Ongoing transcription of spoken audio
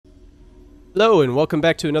Hello and welcome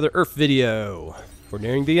back to another URF video. We're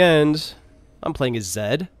nearing the end. I'm playing as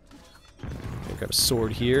Zed. Gonna grab a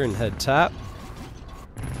sword here and head top.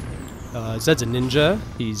 Zed's a ninja.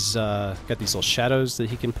 He's got these little shadows that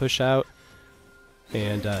he can push out.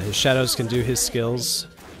 And his shadows can do his skills,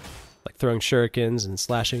 like throwing shurikens and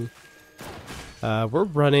slashing. We're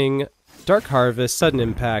running Dark Harvest, Sudden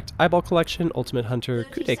Impact, Eyeball Collection, Ultimate Hunter,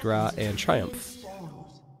 Coup de Grace, and Triumph.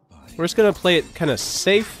 We're just gonna play it kind of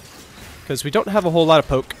safe, because we don't have a whole lot of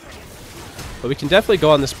poke. But we can definitely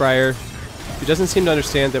go on this Briar, who doesn't seem to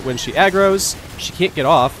understand that when she aggroes, she can't get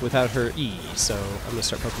off without her E. So I'm going to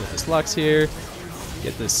start poking with this Lux here.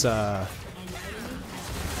 Get this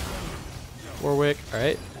Warwick.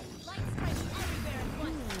 Alright.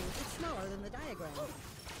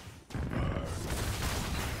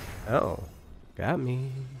 Oh. Got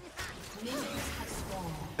me.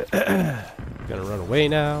 Gonna run away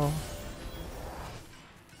now.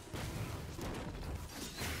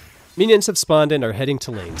 Minions have spawned and are heading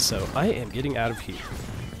to lane, so I am getting out of here.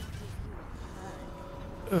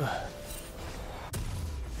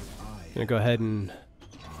 Gonna go ahead and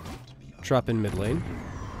drop in mid lane.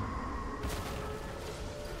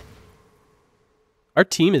 Our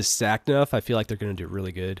team is stacked enough, I feel like they're gonna do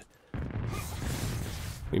really good.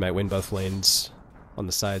 We might win both lanes on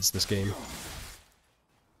the sides this game.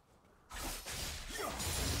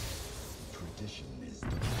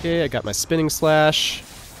 Okay, I got my spinning slash.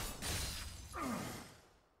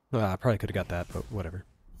 I probably could have got that, but whatever.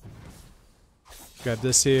 Grab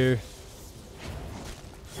this here.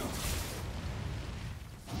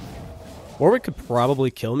 Warwick could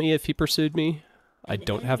probably kill me if he pursued me. I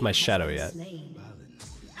don't have my shadow yet.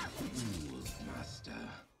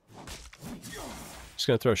 Just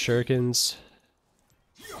gonna throw shurikens.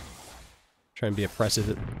 Try and be oppressive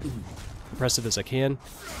as I can.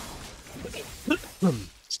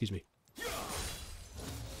 Excuse me.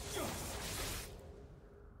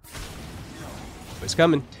 He's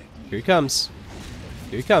coming. Here he comes.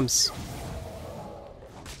 Here he comes.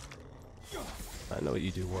 I know what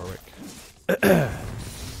you do, Warwick.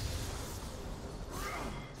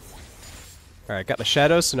 Alright, got my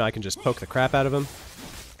shadows, so now I can just poke the crap out of him.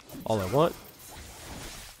 All I want.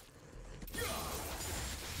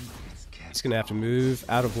 He's gonna have to move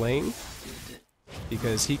out of lane,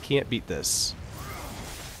 because he can't beat this.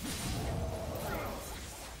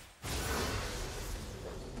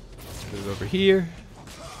 Move over here.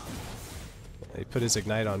 He put his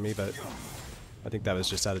ignite on me, but I think that was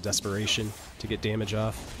just out of desperation to get damage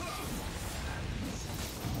off.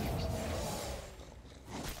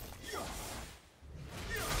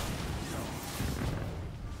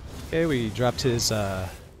 Okay, we dropped his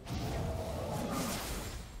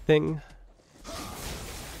thing.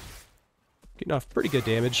 Getting off pretty good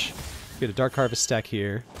damage. Get a Dark Harvest stack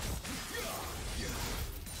here.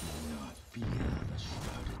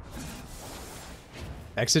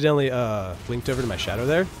 Accidentally blinked over to my shadow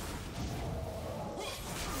there.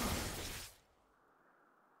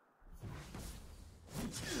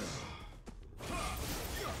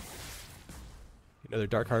 Another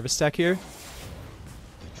Dark Harvest stack here.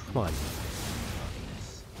 Come on.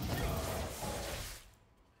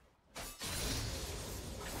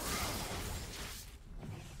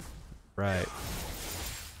 Right.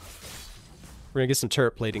 We're gonna get some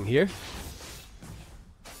turret plating here.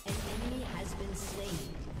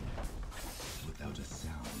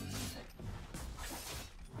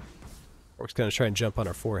 Orc's gonna try and jump on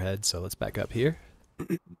our forehead, so let's back up here.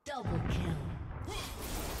 Double kill.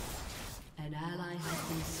 An ally has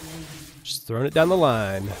been slain. Just throwing it down the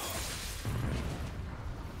line.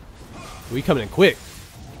 We coming in quick.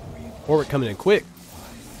 Orc coming in quick.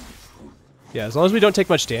 Yeah, as long as we don't take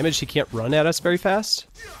much damage, he can't run at us very fast.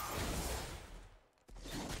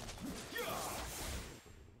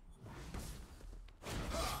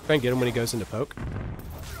 Try and get him when he goes into poke. An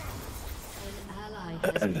ally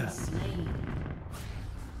has been slain.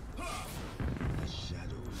 The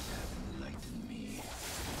shadows have enlightened me.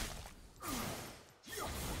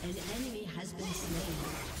 An enemy has been slain.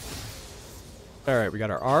 Alright, we got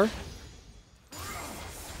our R.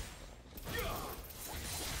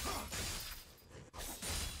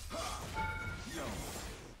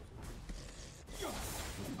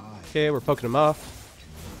 Okay, we're poking him off.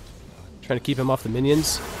 Trying to keep him off the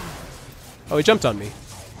minions. Oh, he jumped on me.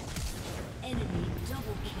 Enemy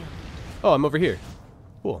double kill. Oh, I'm over here.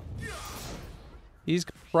 Cool. He's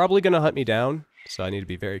probably going to hunt me down, so I need to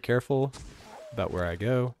be very careful about where I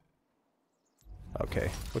go. Okay,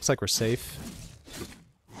 looks like we're safe.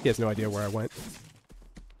 He has no idea where I went.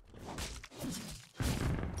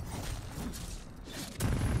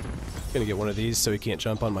 Gonna get one of these so he can't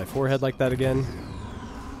jump on my forehead like that again.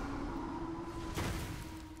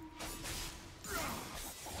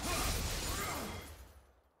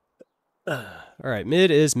 Alright,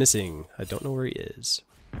 mid is missing. I don't know where he is.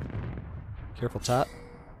 Careful top.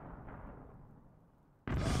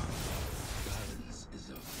 Balance is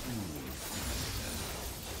a fool.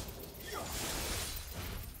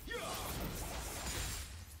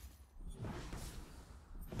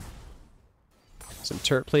 Some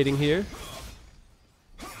turret plating here.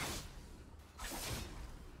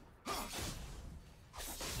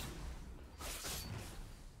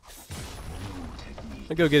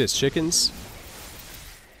 I'll go get his chickens.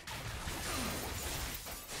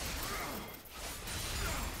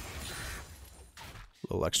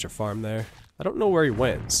 Little extra farm there. I don't know where he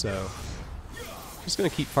went, so I'm just gonna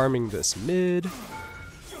keep farming this mid.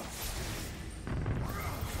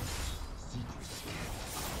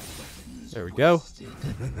 There we go.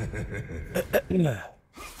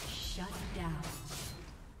 Shut down.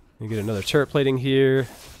 You get another turret plating here.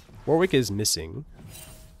 Warwick is missing.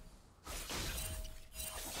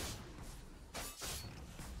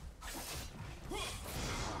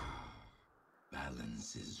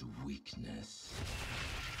 Balance is weakness.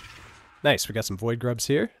 Nice, we got some void grubs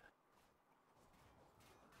here.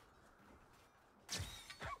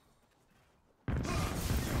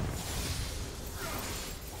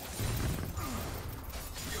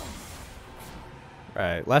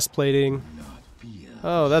 Alright, last plating. Not fear.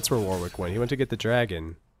 Oh, that's where Warwick went. He went to get the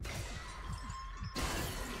dragon.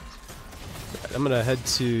 Right, I'm gonna head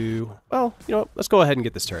to... Well, you know what? Let's go ahead and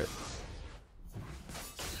get this turret.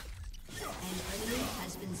 An enemy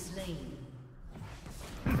has been slain.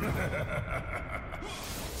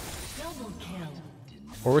 Double kill.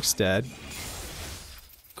 Warwick's dead.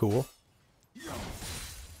 Cool.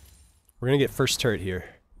 We're gonna get first turret here.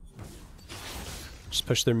 Just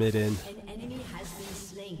push their mid in. An enemy has been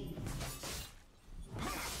slain.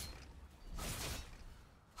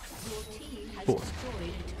 Your team has Cool. destroyed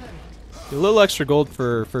a turret. A little extra gold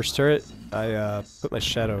for first turret. I put my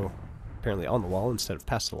shadow apparently on the wall instead of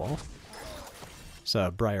past the wall. So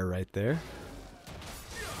Briar right there.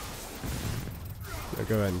 I'll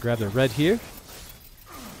go ahead and grab the red here.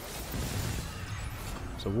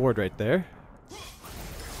 There's a ward right there.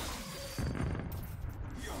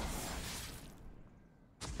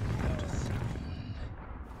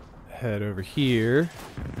 Head over here.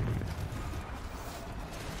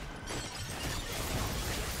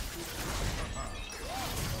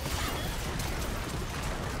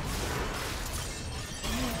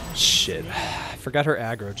 Shit. I forgot her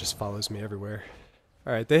aggro just follows me everywhere.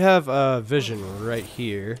 Alright, they have vision right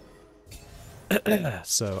here.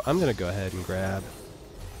 So I'm gonna go ahead and grab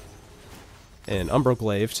an Umbral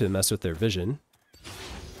Glaive to mess with their vision.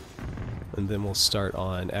 And then we'll start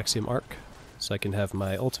on Axiom Arc, so I can have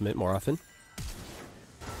my ultimate more often.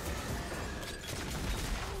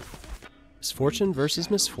 Misfortune versus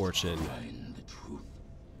misfortune. Find the truth.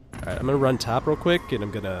 Alright, I'm gonna run top real quick and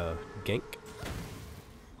I'm gonna gank.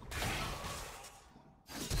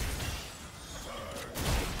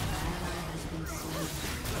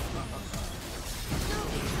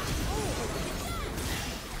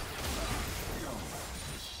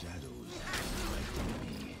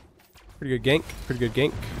 Pretty good gank, pretty good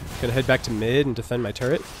gank. Gonna head back to mid and defend my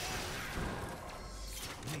turret.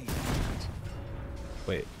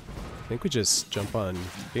 Wait, I think we just jump on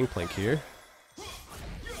Gangplank here.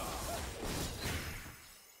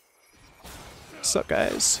 What's up,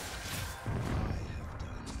 guys?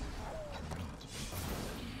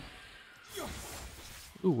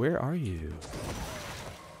 Ooh, where are you?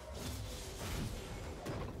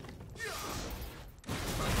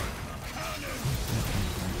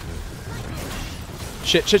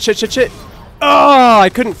 Shit, shit, shit, shit, shit. Oh, I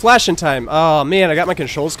couldn't flash in time. Oh, man, I got my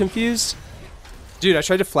controls confused. Dude, I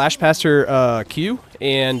tried to flash past her Q,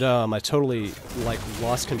 and I totally, like,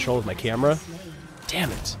 lost control of my camera.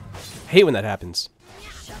 Damn it. I hate when that happens.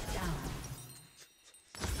 Shut down.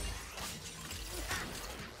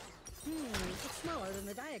 It's smaller than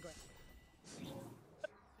the diagram.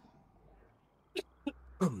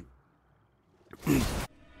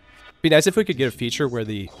 Be nice if we could get a feature where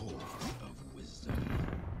the...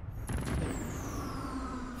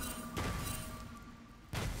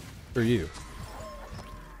 For you.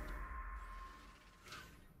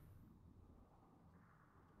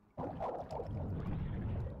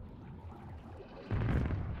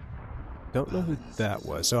 Don't know who that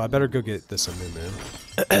was, so I better go get this Amumu.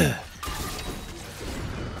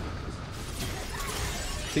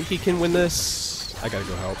 Think he can win this? I gotta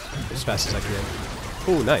go help as fast as I can.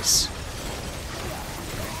 Oh, nice.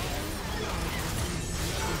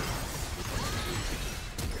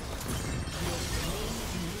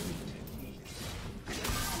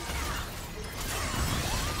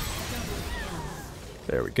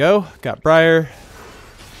 There we go. Got Briar.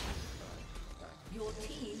 Your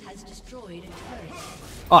team has destroyed a turret.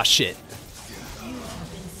 Oh shit. You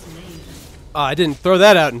have been slain. Oh, I didn't throw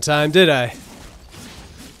that out in time, did I? I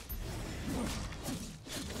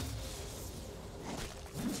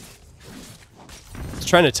was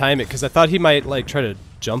trying to time it because I thought he might like try to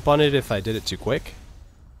jump on it if I did it too quick.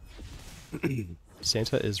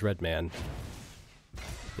 Santa is Red Man.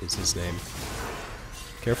 Is his name.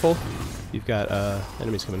 Careful. You've got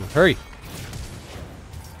enemies coming. Hurry!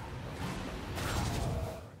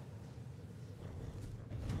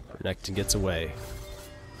 Renekton gets away.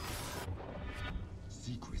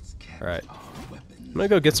 Alright. I'm gonna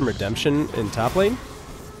go get some redemption in top lane.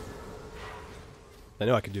 I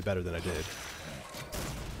know I can do better than I did.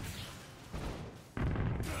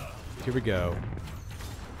 Here we go.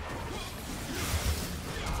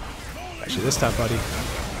 Actually, this time, buddy.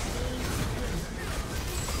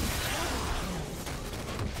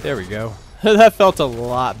 There we go. That felt a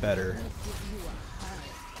lot better.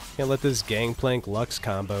 Can't let this Gangplank Lux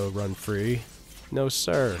combo run free. No,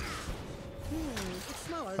 sir.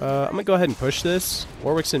 I'm gonna go ahead and push this.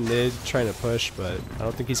 Warwick's in mid trying to push, but I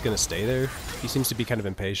don't think he's gonna stay there. He seems to be kind of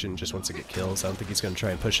impatient, just wants to get kills. I don't think he's gonna try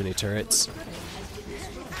and push any turrets.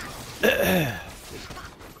 Okay,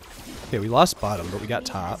 we lost bottom, but we got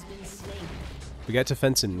top. We got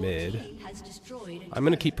defense in mid. I'm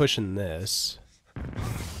gonna keep pushing this.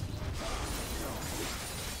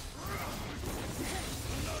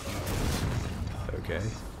 Okay.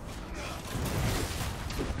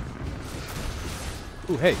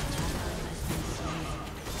 Ooh, hey.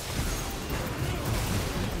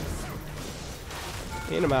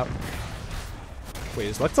 And I'm out. Wait,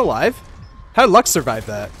 is Lux alive? How did Lux survive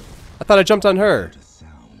that? I thought I jumped on her.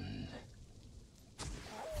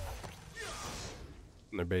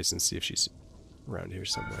 On their base and see if she's around here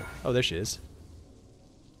somewhere. Oh, there she is.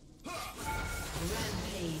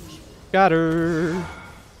 Got her.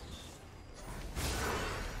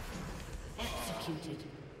 Executed.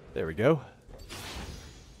 There we go.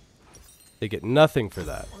 They get nothing for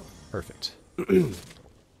that. Perfect.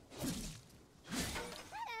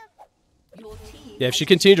 Yeah, if she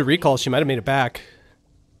continued to recall, she might have made it back.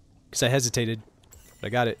 Because I hesitated. But I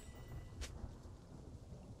got it.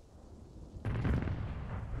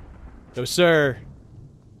 No, sir.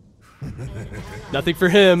 Nothing for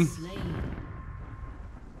him.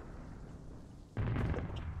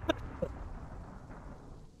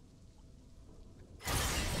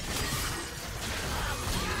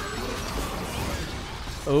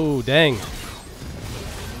 Oh, dang.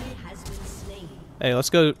 Hey, let's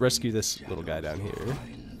go rescue this little guy down here.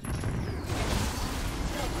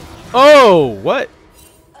 Oh, what?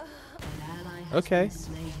 Okay.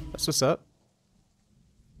 That's what's up.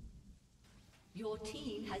 Your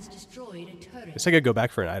team has destroyed a turret. Guess I could go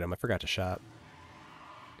back for an item. I forgot to shop.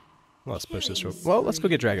 Well, let's push this real... Well, let's go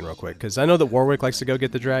get dragon real quick, because I know that Warwick likes to go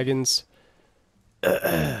get the dragons.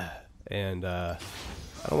 And, I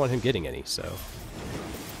don't want him getting any, so...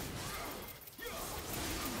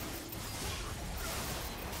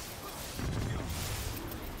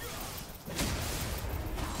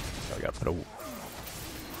 Oh, I gotta put a...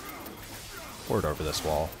 ward over this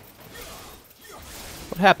wall.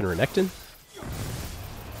 What happened, Renekton?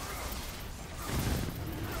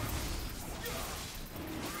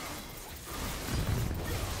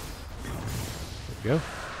 There we go.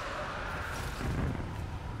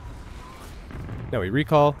 Now we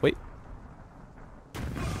recall. Wait.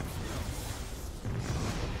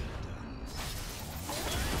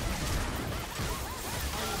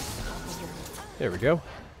 There we go.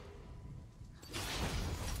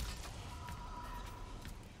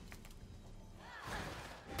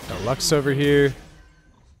 Got Lux over here.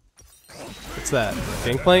 What's that?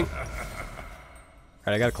 Gangplank? Alright,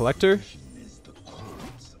 I got a collector.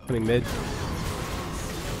 Coming mid.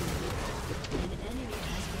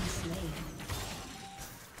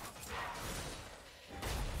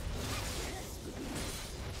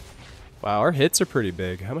 Wow, our hits are pretty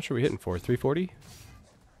big. How much are we hitting for? 340?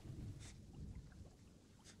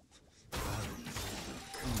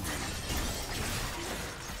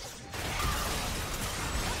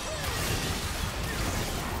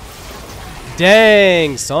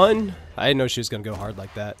 Dang, son! I didn't know she was gonna go hard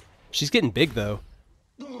like that. She's getting big though.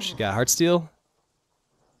 She got Heartsteel.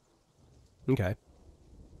 Okay.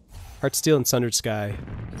 Heartsteel and Sundered Sky.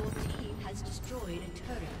 Your team has destroyed a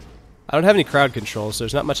turret. I don't have any crowd control, so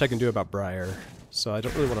there's not much I can do about Briar. So I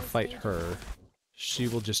don't really want to fight her. She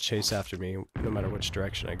will just chase after me no matter which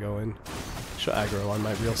direction I go in. She'll aggro on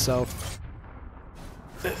my real self.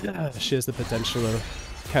 She has the potential to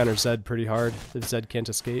counter Zed pretty hard if Zed can't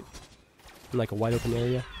escape. in like a wide open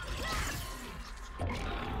area.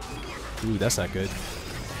 Ooh, that's not good.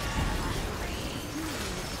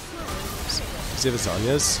 See if it's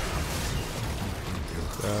Zanya's.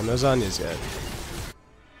 No Zanya's yet.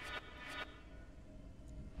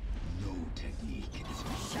 No technique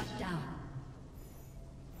is Shut down.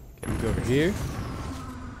 Can we go over here?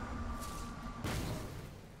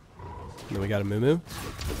 And then we got a Moo.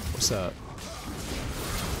 What's up?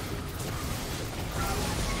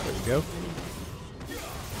 There we go.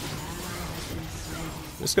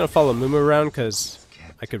 I'm just gonna follow Moo around because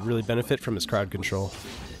I could really benefit from his crowd control.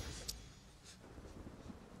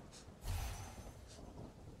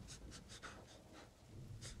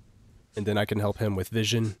 And then I can help him with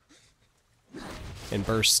vision and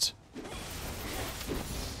burst.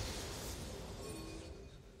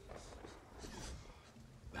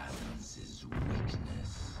 balance is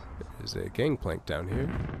weakness. There's a gangplank down here.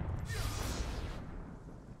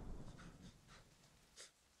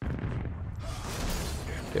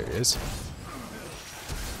 There he is.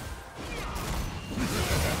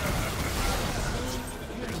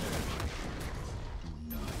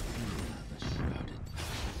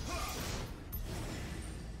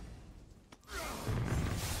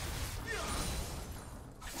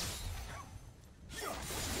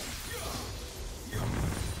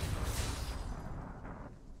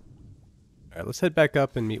 Alright, let's head back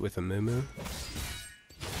up and meet with a Moo.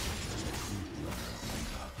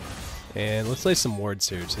 And let's lay some wards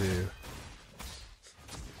here too.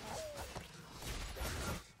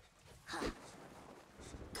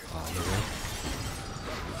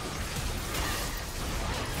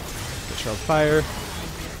 Get you on fire.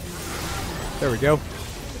 There we go.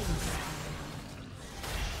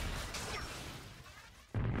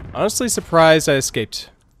 Honestly surprised I escaped.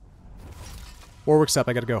 Warwick's up,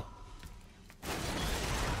 I gotta go.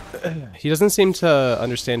 He doesn't seem to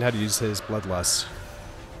understand how to use his bloodlust.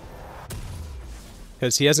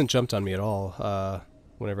 Because he hasn't jumped on me at all,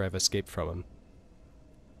 whenever I've escaped from him.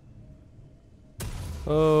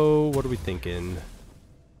 Oh, what are we thinking?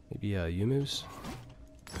 Maybe, Yumu's?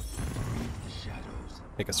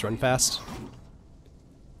 Make us run fast.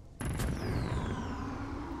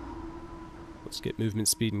 Let's get movement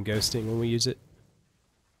speed and ghosting when we use it.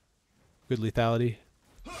 Good lethality.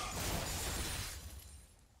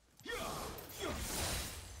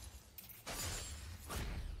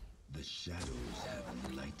 The shadows have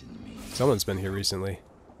enlightened me. Someone's been here recently.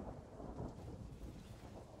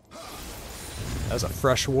 That was a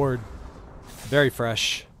fresh ward. Very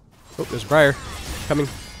fresh. Oh, there's Briar. Coming.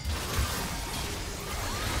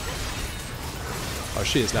 Oh,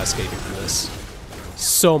 she is not escaping from this.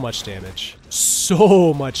 So much damage.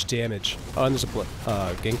 So much damage. Oh, and there's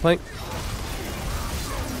a gangplank.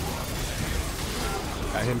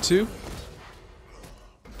 Got him too.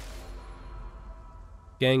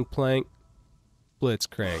 Gangplank.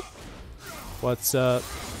 Blitzcrank. What's up?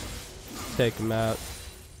 Take him out.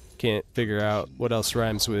 Can't figure out what else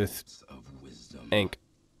rhymes with Of wisdom. Ank.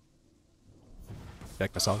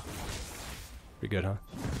 Back my song. Pretty good, huh?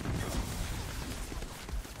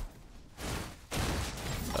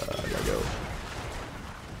 I gotta go.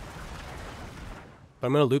 But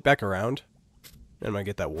I'm gonna loop back around, and I'm gonna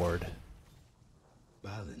get that ward.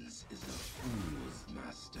 Balance is a fool's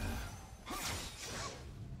master.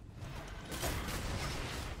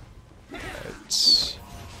 It's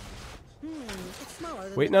It's smaller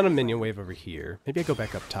than waiting on a minion wave over here. Maybe I go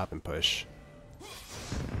back up top and push.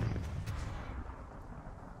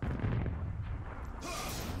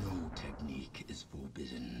 No technique is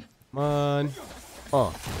forbidden. Come on.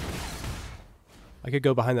 Oh. I could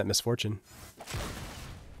go behind that misfortune.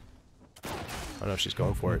 I don't know if she's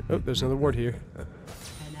going for it. Oh, there's another ward here. An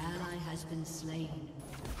ally has been slain.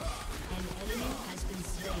 An enemy has been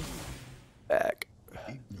slain. Back.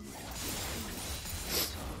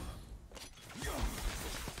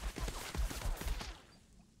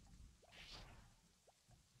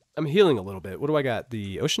 I'm healing a little bit. What do I got?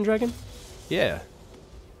 The Ocean Dragon? Yeah.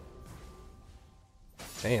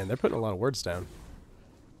 Man, they're putting a lot of words down.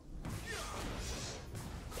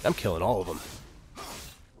 I'm killing all of them.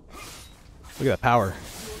 Look at that power.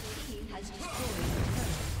 Team has destroyed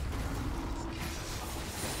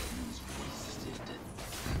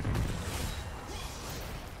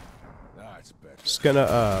a turret. Just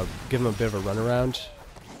gonna give them a bit of a runaround.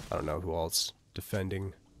 I don't know who all's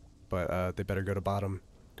defending, but they better go to bottom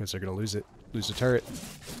because they're gonna lose it. Lose the turret.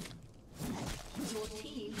 Your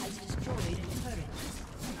team has destroyed a turret.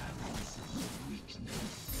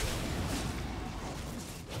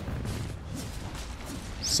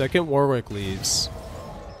 Second Warwick leaves.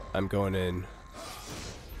 I'm going in.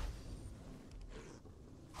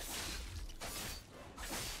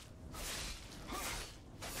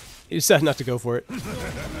 He decided not to go for it. An ally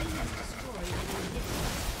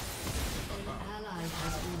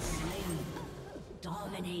has been slain.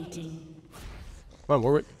 Dominating. Come on,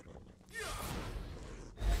 Warwick.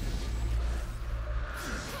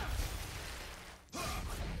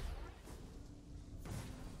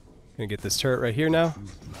 Gonna get this turret right here now.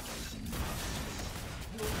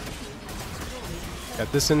 Got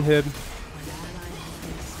this inhib.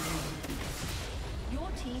 Your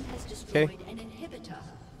team has destroyed Okay. an inhibitor.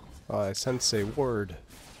 Oh, I sense a ward.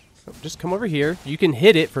 Oh, just come over here. You can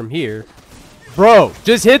hit it from here. Bro,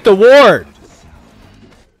 just hit the ward!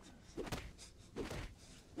 It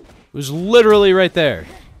was literally right there.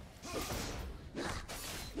 Your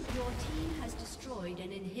team has destroyed an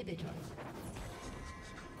inhibitor.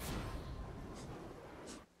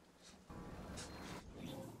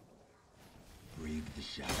 Brave the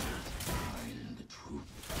shadows, find the truth.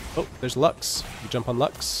 Oh, there's Lux. You jump on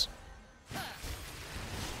Lux.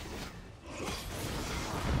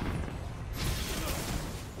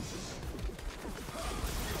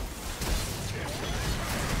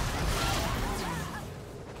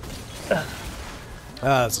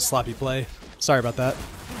 Ah, that's a sloppy play. Sorry about that. I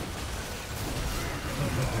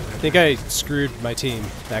think I screwed my team,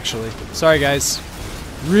 actually. Sorry, guys.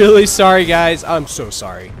 Really sorry, guys. I'm so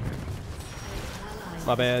sorry.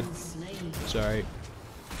 My bad. Slain. Sorry.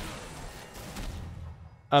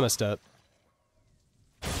 I messed up.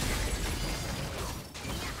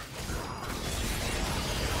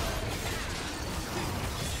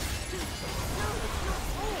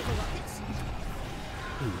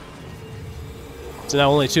 So now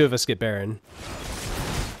only 2 of us get Baron.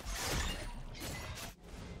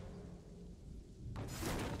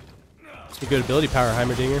 It's a good ability power,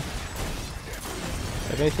 Heimerdinger.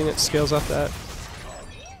 Have anything that scales off that?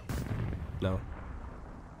 No.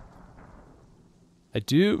 I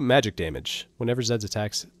do magic damage. Whenever Zed's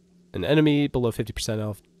attacks an enemy below 50%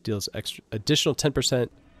 health, deals additional 10%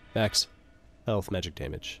 max health magic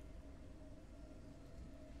damage.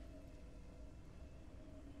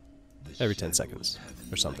 Every 10 seconds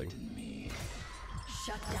or something.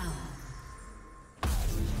 Shut down.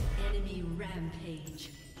 Enemy rampage.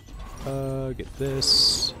 Get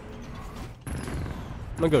this.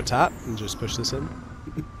 I'm gonna go top and just push this in.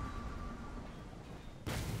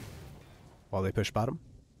 While they push bottom.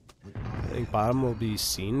 I think bottom will be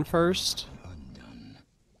seen first.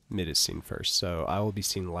 Mid is seen first, so I will be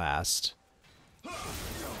seen last.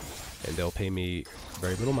 And they'll pay me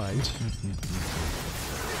very little mind.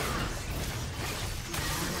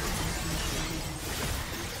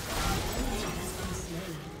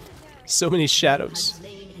 So many shadows.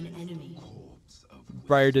 Slain an enemy.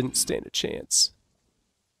 Briar didn't stand a chance.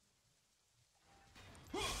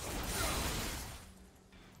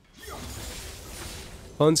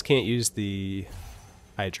 Clones can't use the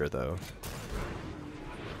Hydra, though.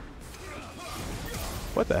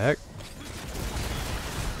 What the heck?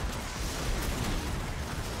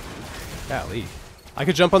 Golly. I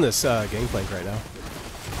could jump on this gangplank right now.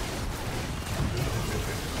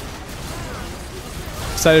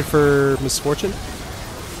 Excited for Misfortune?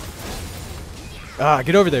 Ah,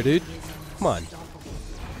 get over there, dude. Come on.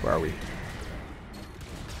 Where are we?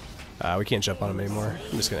 We can't jump on him anymore.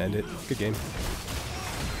 I'm just gonna end it. Good game.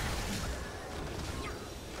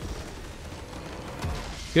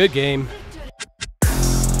 Good game.